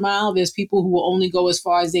extra mile, there's people who will only go as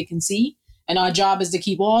far as they can see. And our job is to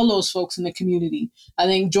keep all those folks in the community. I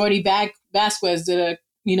think Jordi Vasquez did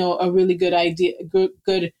a really good idea,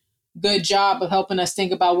 good job of helping us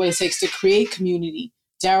think about what it takes to create community.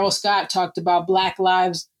 Daryl Scott talked about Black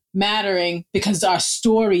Lives Mattering because our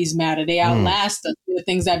stories matter. They outlast us. The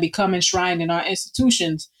things that become enshrined in our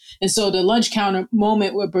institutions. And so the lunch counter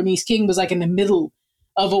moment with Bernice King was in the middle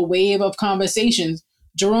of a wave of conversations.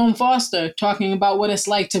 Jerome Foster talking about what it's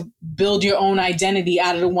like to build your own identity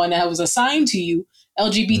out of the one that was assigned to you.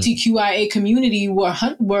 LGBTQIA community were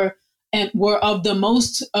of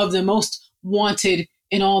the most wanted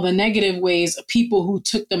in all the negative ways, people who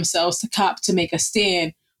took themselves to cop to make a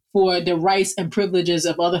stand for the rights and privileges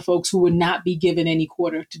of other folks who would not be given any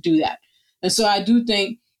quarter to do that. And so I do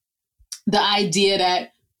think the idea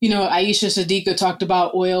that, Aisha Sadiqa talked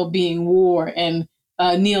about oil being war, and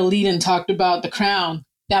Neil Leedon talked about the crown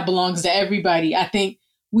that belongs to everybody. I think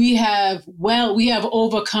we have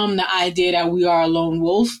overcome the idea that we are a lone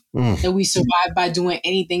wolf, that we survive by doing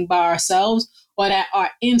anything by ourselves, or that our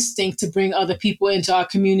instinct to bring other people into our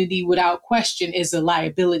community without question is a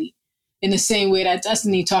liability. In the same way that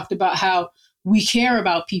Destiny talked about how we care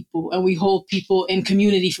about people and we hold people in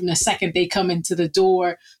community from the second they come into the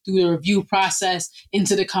door, through the review process,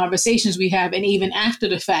 into the conversations we have, and even after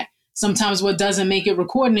the fact. Sometimes what doesn't make it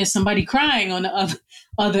recorded is somebody crying on the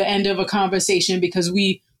other end of a conversation, because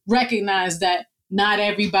we recognize that not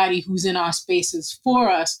everybody who's in our space is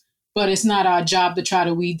for us, but it's not our job to try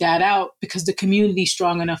to weed that out because the community is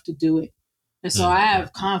strong enough to do it. And so I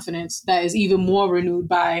have confidence that is even more renewed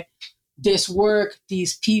by this work,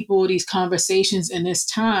 these people, these conversations, and this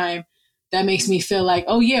time, that makes me feel like,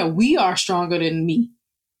 oh yeah, we are stronger than me.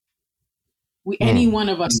 Any one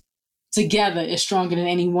of us together is stronger than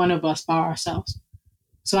any one of us by ourselves.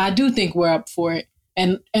 So I do think we're up for it.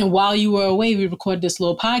 And while you were away, we recorded this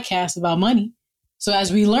little podcast about money. So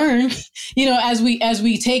as we learn, as we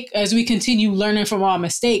continue learning from our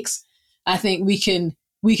mistakes, I think we can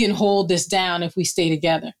hold this down if we stay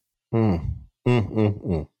together.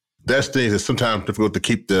 That's things that sometimes difficult to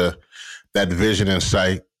keep that vision in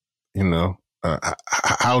sight.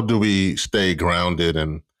 How do we stay grounded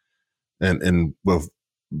and with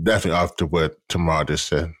definitely after what Tamara just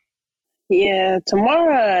said? Yeah,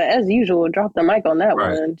 Tamara, as usual, dropped the mic on that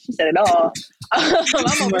one. She said it all. I'm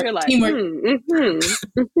over here like,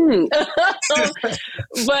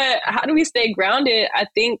 But how do we stay grounded? I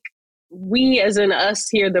think we, as in us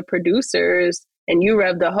here, the producers, and you,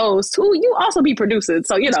 Rev, the host, who you also be producers.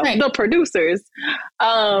 So, the producers,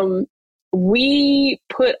 we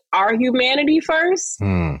put our humanity first.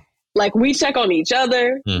 Like, we check on each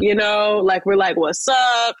other, like, we're like, what's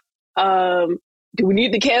up? Do we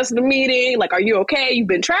need to cancel the meeting? Like, are you okay? You've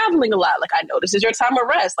been traveling a lot. Like, I know this is your time of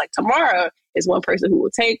rest. Like, Tamara is one person who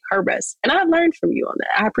will take her rest. And I've learned from you on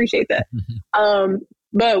that. I appreciate that.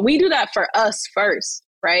 But we do that for us first,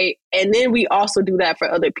 right? And then we also do that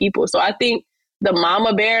for other people. So I think the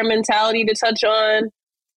mama bear mentality, to touch on,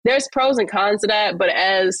 there's pros and cons to that. But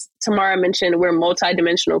as Tamara mentioned, we're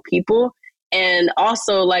multidimensional people. And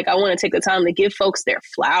also, like, I want to take the time to give folks their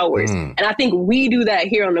flowers. And I think we do that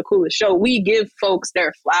here on The Coolest Show. We give folks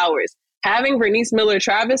their flowers. Having Bernice Miller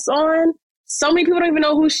Travis on, so many people don't even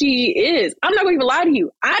know who she is. I'm not going to even lie to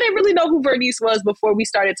you. I didn't really know who Bernice was before we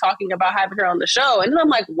started talking about having her on the show. And then I'm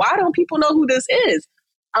like, why don't people know who this is?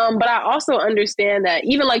 But I also understand that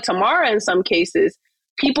even like Tamara, in some cases,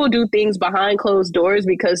 people do things behind closed doors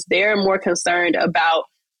because they're more concerned about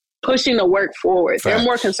pushing the work forward. Facts. They're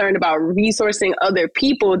more concerned about resourcing other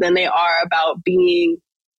people than they are about being,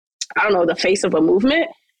 the face of a movement.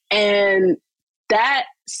 And that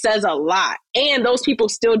says a lot. And those people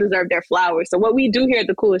still deserve their flowers. So what we do here at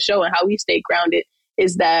The Coolest Show and how we stay grounded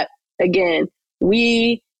is that, again,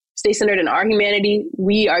 we stay centered in our humanity.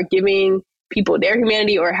 We are giving people their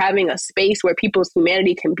humanity, or having a space where people's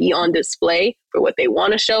humanity can be on display for what they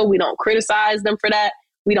want to show. We don't criticize them for that.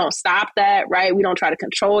 We don't stop that, right? We don't try to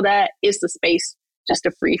control that. It's the space, just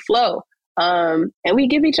a free flow. And we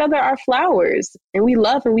give each other our flowers, and we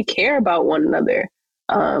love and we care about one another.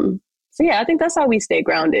 So yeah, I think that's how we stay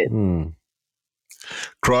grounded.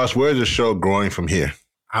 Cross, where's the show growing from here?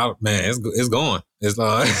 Man, it's going. It's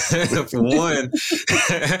for one,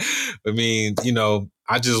 I mean,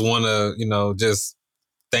 I just want to, just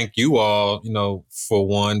thank you all, for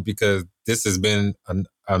one, because this has been an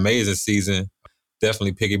amazing season.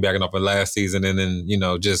 Definitely piggybacking off of last season, and then,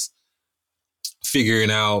 just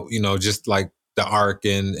figuring out, just like the arc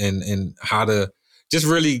and how to just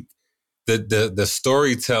really the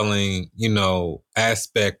storytelling,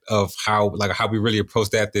 aspect of how we really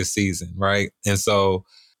approach that this season. Right. And so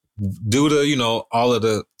due to, all of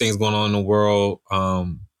the things going on in the world,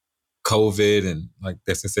 COVID and like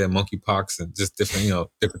Destiny said, monkeypox and just different,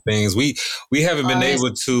 different things, we haven't been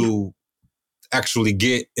able to actually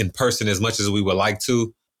get in person as much as we would like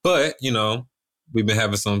to. But, we've been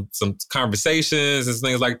having some conversations and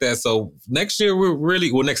things like that. So next year,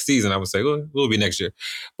 next season, I would say, it will be next year.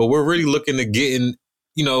 But we're really looking to get in,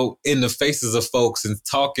 in the faces of folks and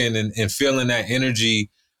talking and feeling that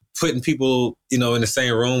energy, putting people, in the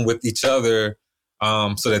same room with each other,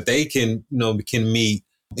 so that they can meet,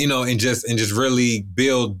 and just really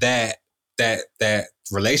build that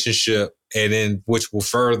relationship, and then which will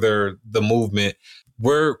further the movement.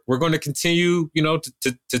 We're going to continue,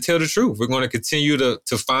 to tell the truth. We're going to continue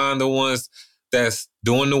to find the ones that's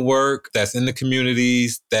doing the work, that's in the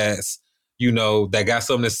communities, that's, that got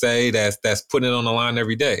something to say, that's putting it on the line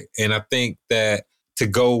every day. And I think that to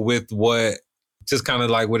go with what, just kind of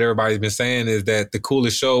like what everybody's been saying, is that The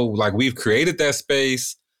Coolest Show, like, we've created that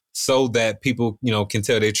space so that people, can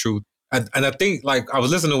tell their truth. And I think, like, I was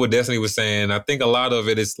listening to what Destiny was saying. I think a lot of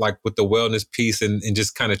it is like with the wellness piece and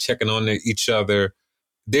just kind of checking on each other.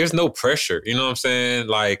 There's no pressure. You know what I'm saying?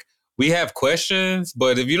 Like, we have questions,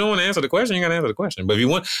 but if you don't want to answer the question, you got to answer the question. But if you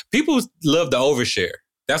want, people love to overshare.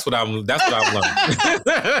 That's what I've learned.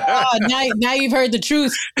 Now you've heard the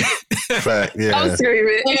truth. Fact, yeah. I'm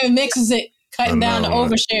screaming. It mixes it, cutting down the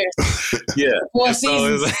overshares. Yeah. 4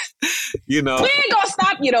 seasons. Like, we ain't gonna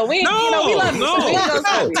stop you though. We love you. We ain't gonna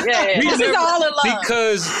stop you. Yeah. This is all in love.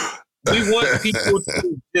 Because we want people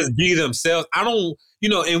to just be themselves. I don't,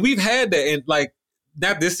 and we've had that, and like,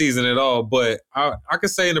 not this season at all, but I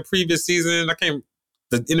could say in the previous season,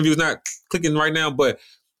 the interview's not clicking right now, but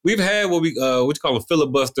we've had what you call them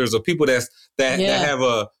filibusters, or people that have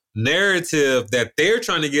a narrative that they're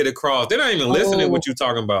trying to get across. They're not even listening to what you're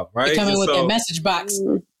talking about, right? They're coming with their message box.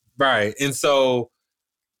 Right. And so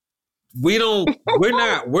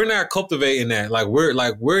we're not cultivating that. Like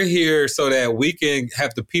we're here so that we can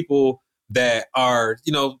have the people that are,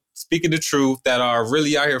 speaking the truth, that are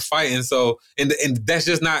really out here fighting. So, and that's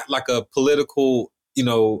just not like a political,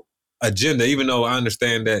 agenda, even though I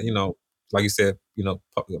understand that, like you said,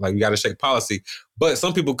 like we got to shape policy. But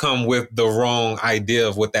some people come with the wrong idea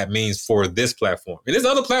of what that means for this platform. And there's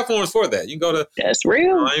other platforms for that. You can go to... That's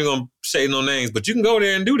real. I ain't going to shade no names, but you can go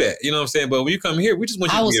there and do that. You know what I'm saying? But when you come here, we just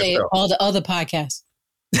want you to be yourself. I will say all the other podcasts.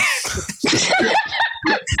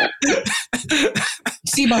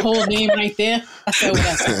 See my whole name right there? I said what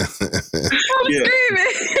I said. I'm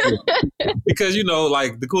screaming. Because,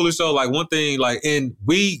 like the Coolest Show, like one thing, like, and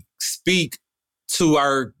we speak to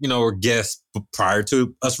our, our guests prior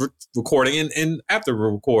to us recording and after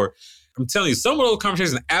we record. I'm telling you, some of those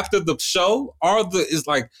conversations after the show is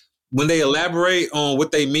like when they elaborate on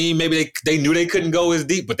what they mean. Maybe they knew they couldn't go as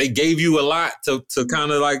deep, but they gave you a lot to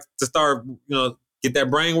kind of like to start, get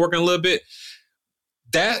that brain working a little bit.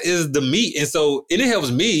 That is the meat. And so it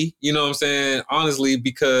helps me, you know what I'm saying, honestly,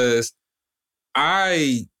 because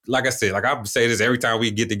like I said, like I say this every time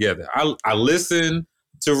we get together. I listen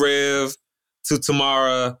to Rev, to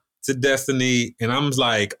Tamara, to Destiny, and I'm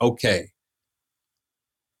like, okay,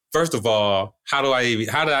 first of all, how did I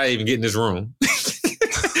even get in this room?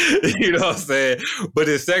 You know what I'm saying? But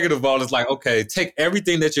then second of all, it's like, okay, take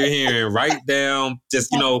everything that you're hearing, write down,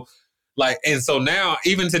 just, like, and so now,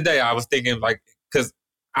 even today, I was thinking like, because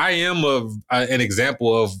I am an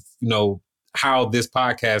example of, how this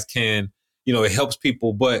podcast can, it helps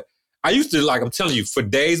people. But I used to, like, I'm telling you, for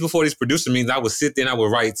days before these producer meetings, I would sit there and I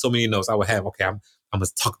would write so many notes. I would have, okay, I'm going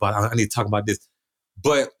to talk about, I need to talk about this.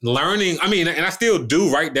 But learning, and I still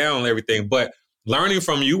do write down everything, but learning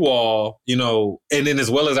from you all, and then as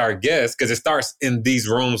well as our guests, because it starts in these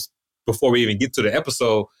rooms before we even get to the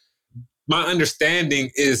episode, my understanding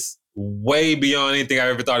is way beyond anything I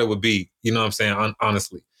ever thought it would be. You know what I'm saying?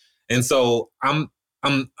 Honestly. And so I'm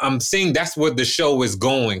seeing that's where the show is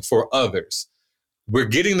going for others. We're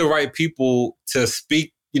getting the right people to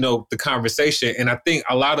speak, the conversation. And I think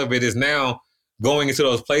a lot of it is now going into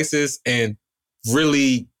those places and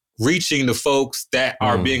really reaching the folks that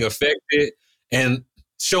are being affected and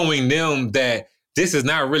showing them that this is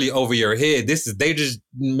not really over your head. They just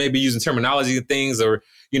maybe using terminology and things, or,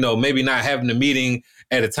 maybe not having a meeting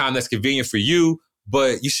at a time that's convenient for you,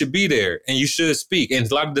 but you should be there and you should speak. And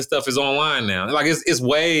a lot of this stuff is online now. Like it's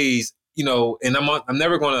ways, and I'm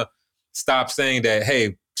never going to stop saying that,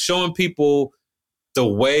 hey, showing people the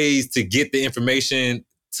ways to get the information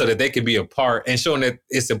so that they can be a part, and showing that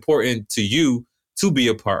it's important to you to be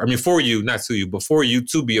a part. For you, not to you, but for you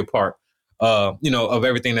to be a part, of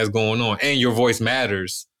everything that's going on, and your voice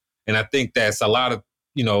matters. And I think that's a lot of,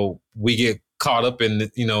 we get caught up in,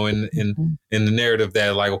 in the narrative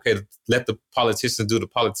that like, okay, let the politicians do the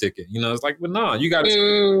politicking. It's like, well, no, you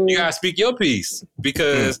gotta speak your piece,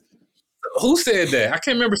 because who said that? I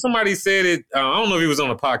can't remember. Somebody said it. I don't know if he was on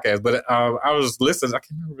the podcast, but I was listening. I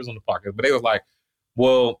can't remember if it was on the podcast, but they was like,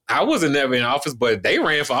 well, I wasn't never in office, but they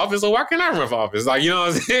ran for office, so why can't I run for office? Like, you know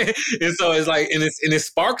what I'm saying? And so it's like, and it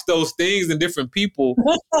sparks those things in different people,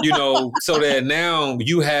 so that now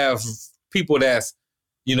you have people that's,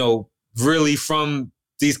 really from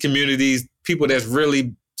these communities, people that's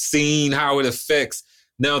really seen how it affects.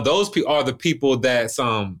 Now those people are the people that's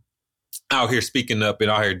out here speaking up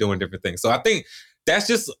and out here doing different things. So I think that's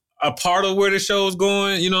just a part of where the show's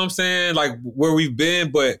going, you know what I'm saying? Like where we've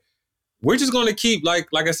been, but we're just going to keep, like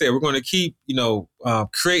I said, we're going to keep,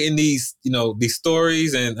 creating these, these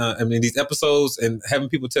stories and these episodes and having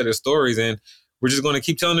people tell their stories. And we're just going to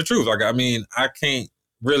keep telling the truth. Like, I can't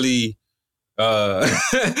really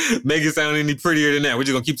make it sound any prettier than that. We're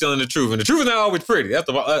just going to keep telling the truth. And the truth is not always pretty. That's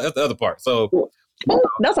the other part. So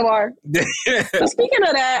that's a bar. So speaking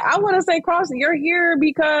of that, I want to say, Cross, you're here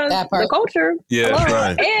because the culture. Yeah, that's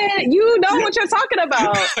right. And you know what you're talking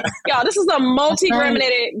about. Y'all, this is a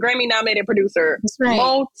Grammy-nominated producer. That's right.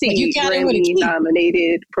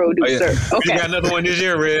 Multi-Grammy-nominated producer. Oh, yeah. Okay. You got another one this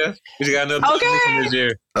year, Rev. You got another one this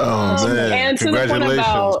year. Oh, man. And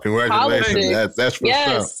congratulations. Congratulations. That's what's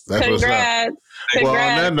up. That's congrats. Well, on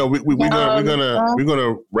that note, we're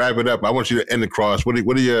gonna wrap it up. I want you to end the Cross. What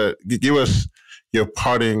are your, give us your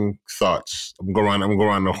parting thoughts? I'm going to go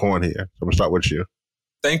around the horn here. I'm going to start with you.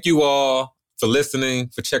 Thank you all for listening,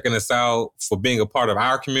 for checking us out, for being a part of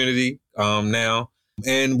our community now.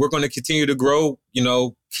 And we're going to continue to grow,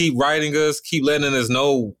 keep writing us, keep letting us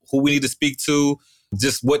know who we need to speak to,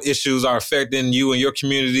 just what issues are affecting you and your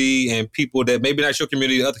community, and people that maybe not your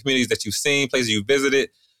community, other communities that you've seen, places you've visited.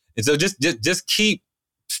 And so just keep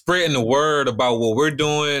spreading the word about what we're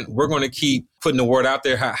doing. We're going to keep putting the word out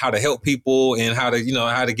there, how to help people and how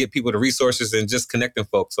to get people the resources and just connecting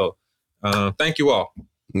folks. So thank you all.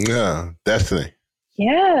 Yeah, definitely.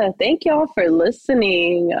 Yeah, thank y'all for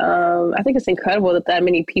listening. I think it's incredible that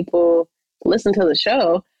many people listen to the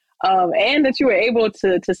show. And that you were able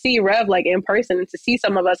to see Rev like in person and to see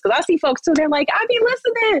some of us, because I see folks too, they're like, I be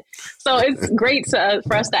listening. So it's great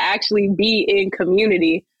for us to actually be in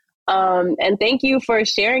community. And thank you for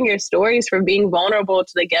sharing your stories, for being vulnerable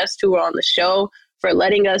to the guests who are on the show, for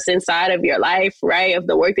letting us inside of your life, right, of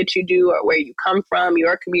the work that you do or where you come from,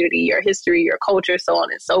 your community, your history, your culture, so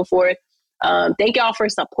on and so forth. Thank y'all for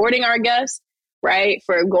supporting our guests, right,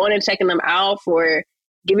 for going and checking them out, for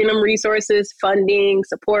giving them resources, funding,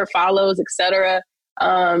 support, follows, etc.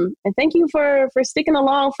 And thank you for sticking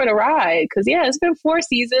along for the ride. Because, yeah, it's been 4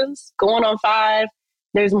 seasons, going on 5.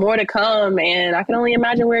 There's more to come, and I can only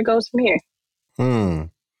imagine where it goes from here.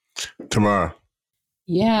 Tomorrow.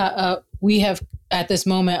 Yeah, we have, at this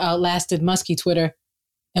moment, outlasted Muskie Twitter,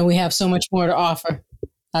 and we have so much more to offer.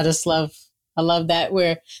 I love that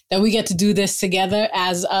we get to do this together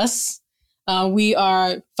as us. We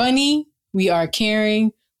are funny. We are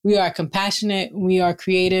caring, we are compassionate, we are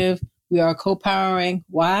creative, we are co-powering.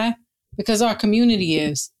 Why? Because our community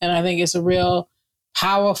is. And I think it's a real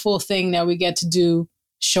powerful thing that we get to do,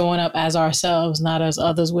 showing up as ourselves, not as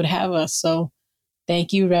others would have us. So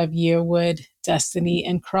thank you, Rev Yearwood, Destiny,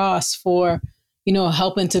 and Cross for,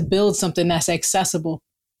 helping to build something that's accessible.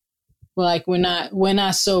 Like we're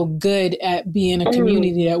not so good at being a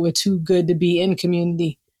community that we're too good to be in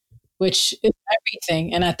community, which is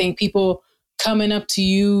everything. And I think people coming up to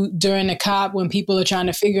you during the COP when people are trying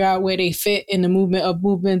to figure out where they fit in the movement of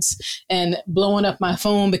movements and blowing up my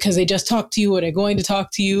phone because they just talked to you or they're going to talk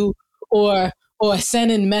to you or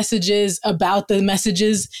sending messages about the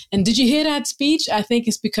messages. And did you hear that speech? I think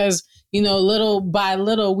it's because, little by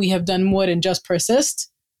little, we have done more than just persist.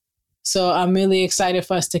 So I'm really excited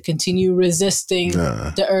for us to continue resisting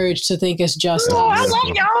the urge to think it's just us. I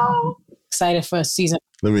love y'all. Excited for a season.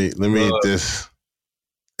 Let me just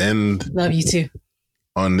end. Love you too.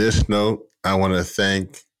 On this note, I want to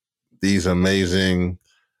thank these amazing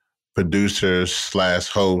producers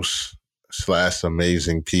 / hosts /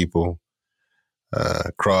 amazing people,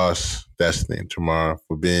 Cross, Destiny, and Tamara,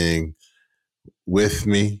 for being with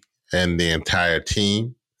me and the entire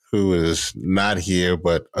team who is not here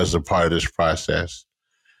but as a part of this process.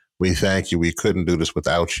 We thank you. We couldn't do this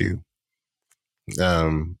without you.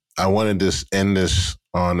 I wanted to end this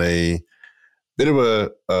on a bit of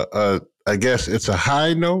a I guess it's a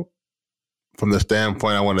high note from the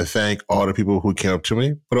standpoint I want to thank all the people who came up to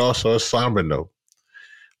me, but also a somber note.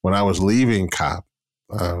 When I was leaving COP,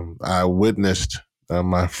 I witnessed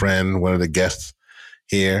my friend, one of the guests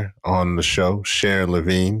here on the show, Sharon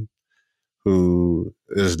Levine, who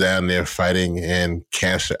is down there fighting in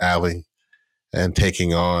Cancer Alley and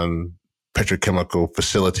taking on petrochemical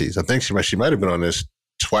facilities. I think she might have been on this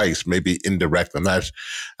twice, maybe indirect.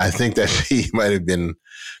 I think that she might have been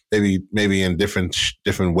maybe in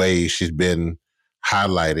different ways she's been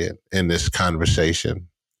highlighted in this conversation.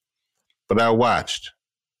 But I watched,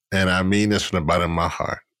 and I mean this from the bottom of my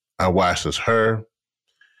heart. I watched as her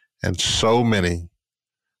and so many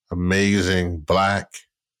amazing Black,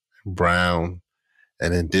 brown,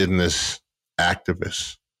 and indigenous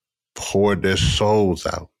activists poured their souls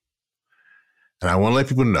out. And I want to let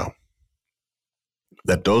people know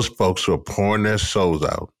that those folks who are pouring their souls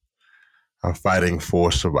out are fighting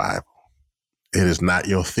for survival. It is not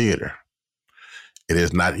your theater. It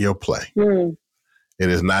is not your play. It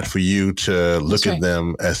is not for you to look at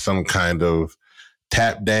them as some kind of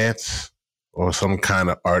tap dance or some kind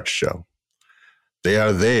of art show. They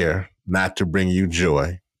are there not to bring you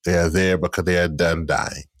joy. They are there because they are done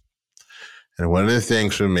dying. And one of the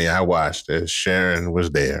things for me, I watched as Sharon was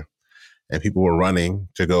there and people were running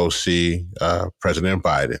to go see President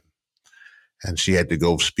Biden. And she had to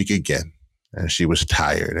go speak again. And she was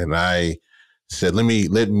tired. And I said, let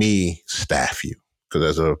me staff you.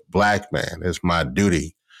 Because as a Black man, it's my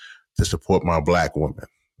duty to support my Black woman.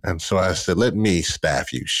 And so I said, let me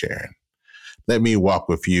staff you, Sharon. Let me walk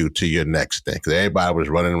with you to your next thing. Because everybody was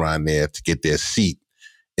running around there to get their seat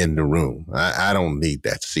in the room. I don't need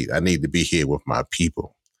that seat. I need to be here with my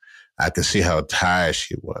people. I could see how tired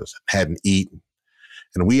she was, hadn't eaten.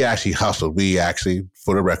 And we actually hustled.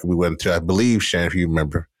 For the record, we went to, I believe, Sharon, if you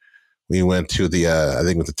remember, we went to the, I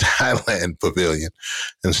think it was the Thailand pavilion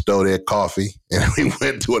and stole their coffee. And we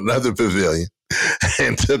went to another pavilion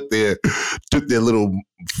and took their little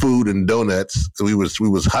food and donuts. So we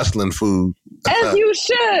was hustling food. As you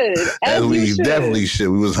should. As we definitely should.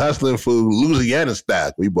 We was hustling food, Louisiana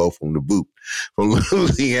style. We both from the boot. From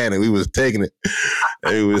Louisiana. We was taking it.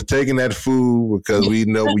 We was taking that food because we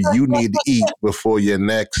know you need to eat before your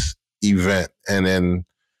next event. And then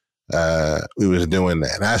we was doing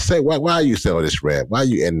that. And I say, why are you saying all this, Red? Why are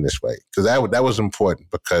you ending this way? Because that was important,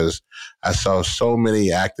 because I saw so many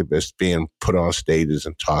activists being put on stages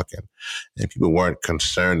and talking, and people weren't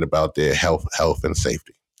concerned about their health and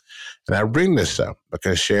safety. And I bring this up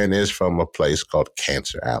because Sharon is from a place called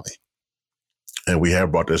Cancer Alley. And we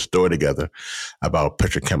have brought this story together about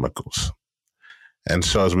petrochemicals. And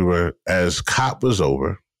so as COP was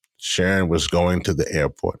over, Sharon was going to the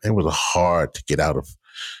airport. It was hard to get out of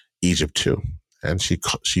Egypt too. And she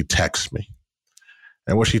texted me.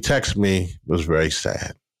 And what she texted me was very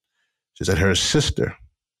sad. She said her sister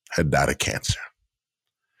had died of cancer.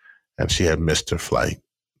 And she had missed her flight.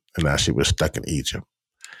 And now she was stuck in Egypt.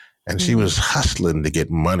 And she was hustling to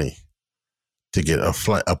get money to get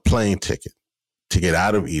a plane ticket to get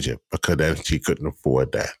out of Egypt, because then she couldn't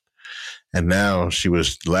afford that. And now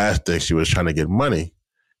last thing she was trying to get money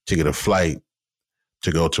to get a flight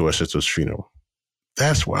to go to her sister's funeral.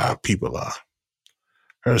 That's where our people are.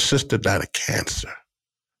 Her sister died of cancer,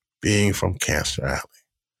 being from Cancer Alley.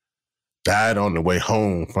 Died on the way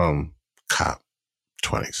home from COP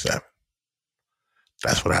 27.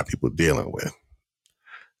 That's what our people dealing with.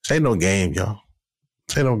 This ain't no game, y'all.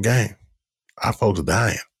 This ain't no game. Our folks are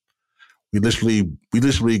dying. We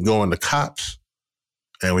literally go into COPs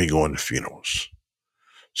and we go into funerals.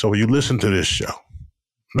 So when you listen to this show,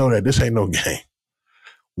 know that this ain't no game.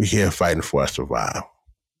 We here fighting for our survival,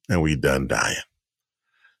 and we done dying.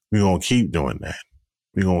 We gonna keep doing that.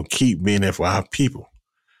 We gonna keep being there for our people,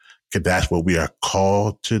 because that's what we are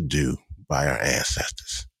called to do by our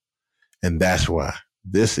ancestors. And that's why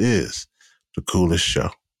this is the coolest show.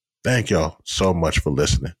 Thank y'all so much for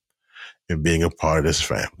listening and being a part of this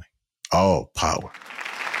family. All power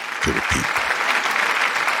to the people.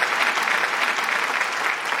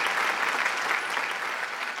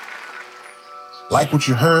 Like what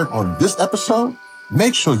you heard on this episode?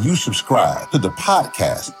 Make sure you subscribe to the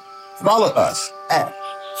podcast. Follow us at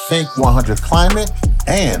Think 100 Climate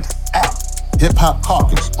and at Hip Hop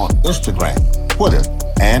Caucus on Instagram, Twitter,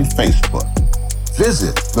 and Facebook.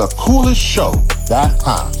 Visit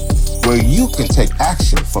thecoolestshow.com, where you can take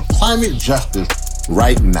action for climate justice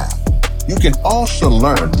right now. You can also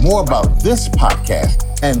learn more about this podcast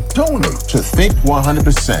and donate to Think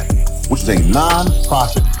 100%, which is a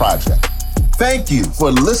non-profit project. Thank you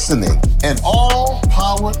for listening, and all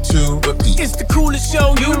power to the people. It's the coolest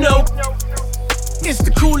show you know. It's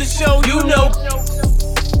the coolest show you know.